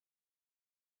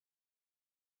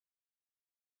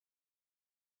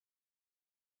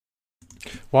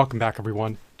Welcome back,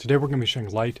 everyone. Today we're going to be shedding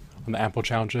light on the ample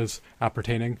challenges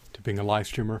appertaining to being a live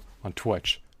streamer on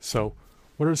Twitch. So,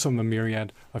 what are some of the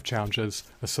myriad of challenges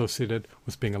associated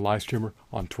with being a live streamer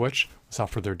on Twitch?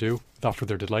 Without further ado, without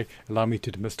further delay, allow me to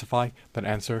demystify that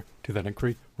answer to that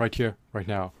inquiry right here, right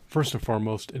now. First and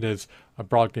foremost, it is a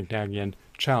Brobdingnagian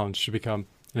challenge to become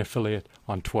an affiliate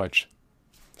on Twitch.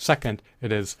 Second,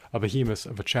 it is a behemoth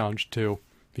of a challenge to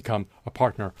become a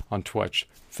partner on Twitch.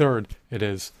 Third, it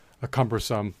is a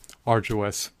cumbersome,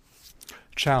 arduous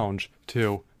challenge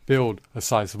to build a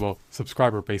sizable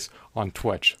subscriber base on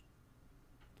Twitch.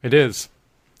 It is,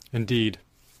 indeed,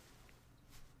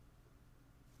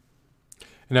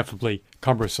 ineffably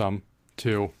cumbersome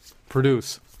to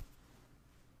produce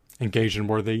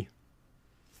engagement-worthy,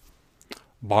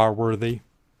 bar-worthy,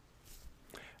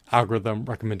 algorithm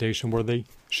recommendation-worthy,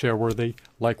 share-worthy,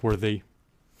 like-worthy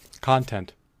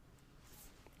content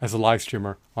as a live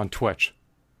streamer on Twitch.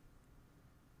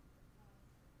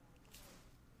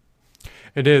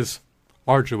 It is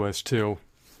arduous to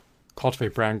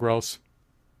cultivate brand growth,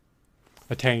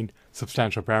 attain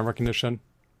substantial brand recognition,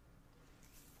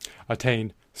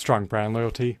 attain strong brand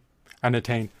loyalty, and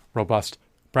attain robust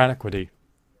brand equity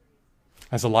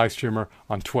as a live streamer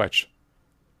on Twitch.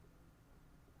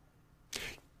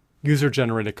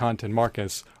 User-generated content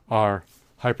markets are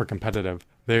hyper-competitive.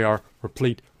 They are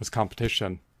replete with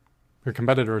competition. Your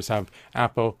competitors have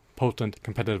ample, potent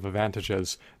competitive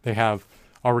advantages. They have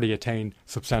already attained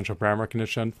substantial brand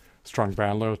recognition, strong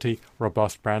brand loyalty,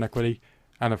 robust brand equity,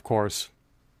 and of course,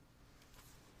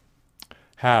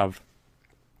 have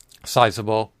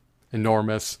sizable,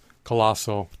 enormous,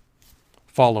 colossal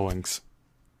followings.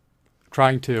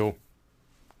 Trying to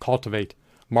cultivate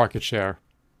market share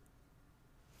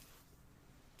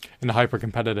in a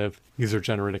hyper-competitive,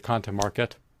 user-generated content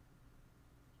market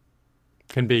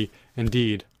can be,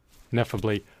 indeed,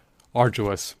 ineffably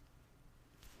arduous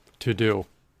to do.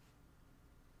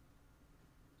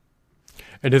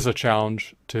 It is a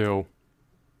challenge to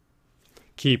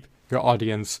keep your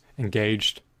audience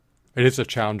engaged. It is a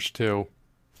challenge to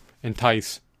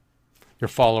entice your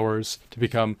followers to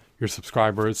become your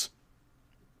subscribers.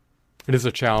 It is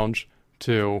a challenge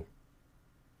to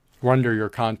render your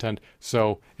content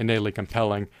so innately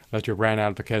compelling that your brand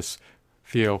advocates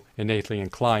feel innately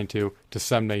inclined to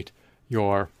disseminate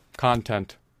your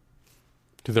content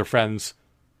to their friends,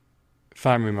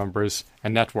 family members,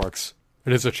 and networks.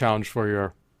 It is a challenge for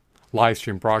your live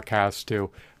stream broadcast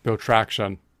to build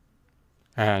traction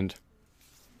and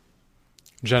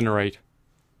generate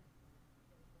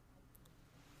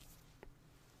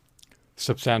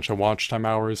substantial watch time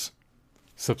hours,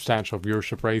 substantial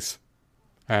viewership rates,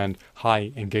 and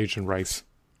high engagement rates.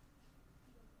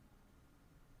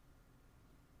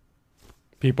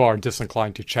 People are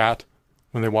disinclined to chat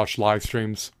when they watch live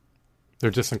streams. They're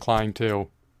disinclined to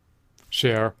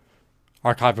share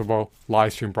archivable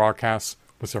live stream broadcasts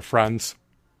with their friends.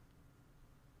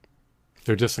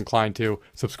 They're disinclined to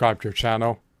subscribe to your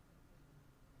channel.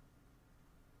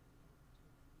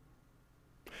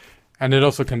 And it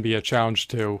also can be a challenge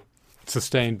to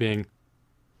sustain being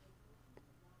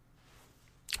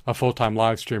a full-time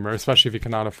live streamer, especially if you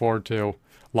cannot afford to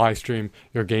live stream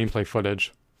your gameplay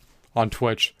footage on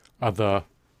Twitch of the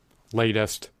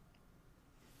latest,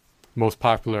 most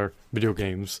popular video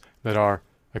games that are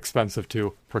expensive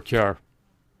to procure.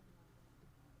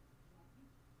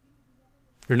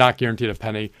 You're not guaranteed a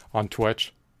penny on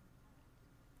Twitch.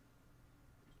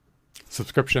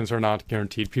 Subscriptions are not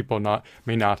guaranteed. People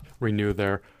may not renew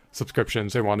their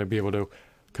subscriptions. They want to be able to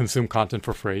consume content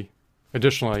for free.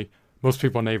 Additionally, most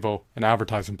people enable an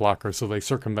advertising blocker, so they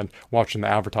circumvent watching the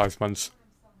advertisements.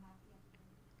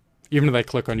 Even if they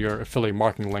click on your affiliate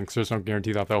marketing links, there's no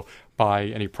guarantee that they'll buy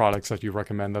any products that you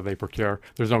recommend that they procure.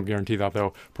 There's no guarantee that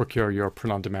they'll procure your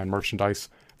print-on-demand merchandise.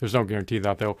 There's no guarantee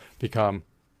that they'll become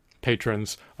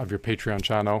patrons of your Patreon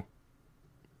channel.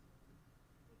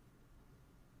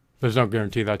 There's no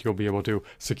guarantee that you'll be able to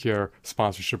secure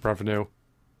sponsorship revenue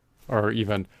or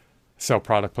even sell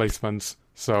product placements.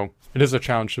 So it is a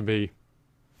challenge to be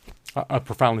a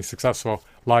profoundly successful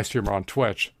live streamer on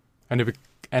Twitch and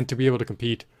to be able to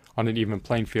compete on an even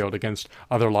playing field against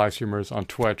other live streamers on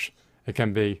Twitch. It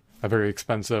can be a very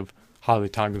expensive, highly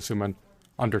time-consuming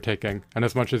undertaking. And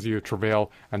as much as you travail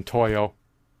and toil,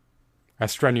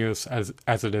 as strenuous as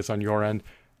it is on your end,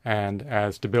 and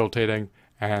as debilitating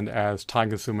and as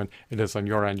time-consuming it is on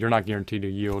your end, you're not guaranteed to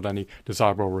yield any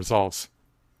desirable results.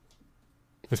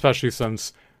 Especially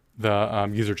since the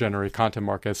user-generated content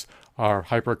markets are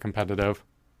hyper-competitive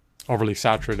overly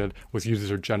saturated with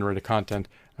user-generated content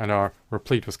and are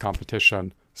replete with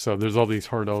competition. So there's all these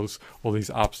hurdles, all these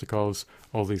obstacles,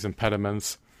 all these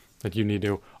impediments that you need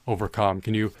to overcome.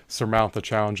 Can you surmount the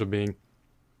challenge of being,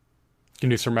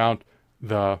 can you surmount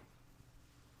the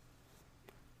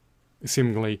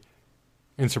seemingly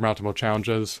insurmountable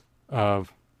challenges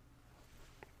of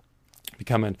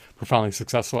becoming profoundly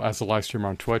successful as a live streamer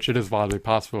on Twitch? It is validly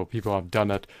possible. People have done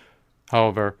it.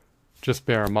 However, just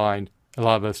bear in mind,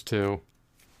 allow this to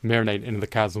marinate into the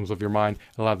chasms of your mind,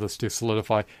 allow this to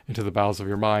solidify into the bowels of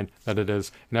your mind, that it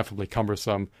is ineffably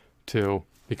cumbersome to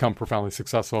become profoundly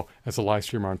successful as a live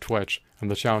streamer on Twitch.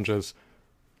 And the challenges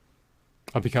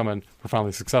of becoming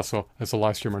profoundly successful as a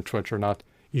live streamer on Twitch are not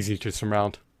easy to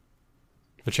surmount.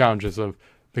 The challenges of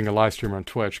being a live streamer on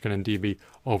Twitch can indeed be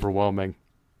overwhelming.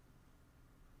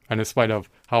 And in spite of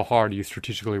how hard you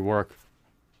strategically work,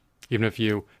 even if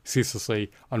you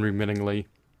ceaselessly, unremittingly,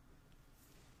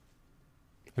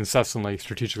 incessantly,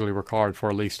 strategically work hard for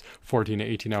at least 14 to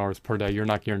 18 hours per day, you're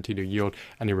not guaranteed to yield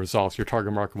any results. Your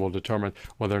target market will determine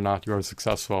whether or not you're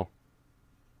successful.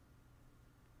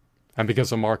 And because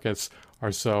the markets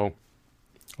are so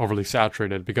overly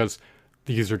saturated, because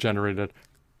the user-generated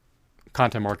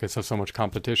content markets have so much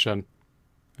competition,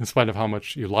 in spite of how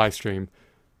much you live stream,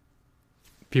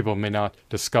 people may not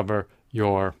discover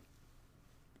your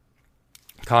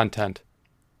content.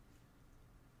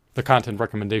 The content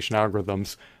recommendation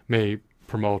algorithms may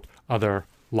promote other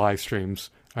live streams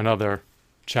and other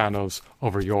channels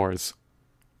over yours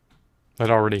that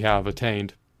already have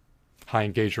attained high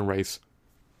engagement rates,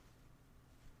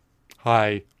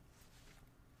 high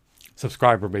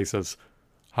subscriber bases,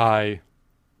 high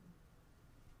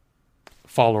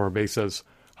follower bases,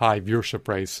 high viewership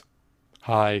rates,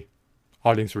 high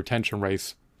audience retention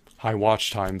rates, high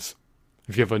watch times.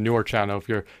 If you have a newer channel, if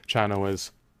your channel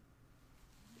is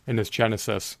in its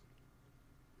genesis,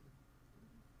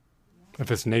 if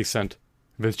it's nascent,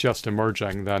 if it's just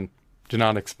emerging, then do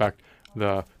not expect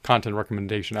the content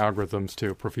recommendation algorithms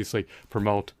to profusely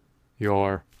promote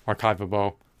your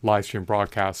archivable live stream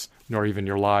broadcasts, nor even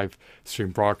your live stream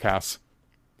broadcasts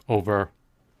over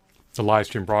the live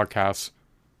stream broadcasts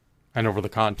and over the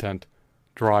content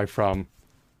derived from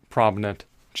prominent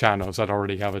channels that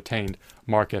already have attained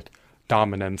market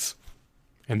dominance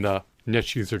in the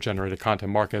niche user-generated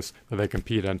content markets that they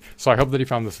compete in. So I hope that you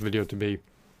found this video to be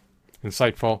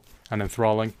insightful and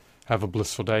enthralling. Have a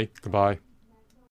blissful day. Goodbye.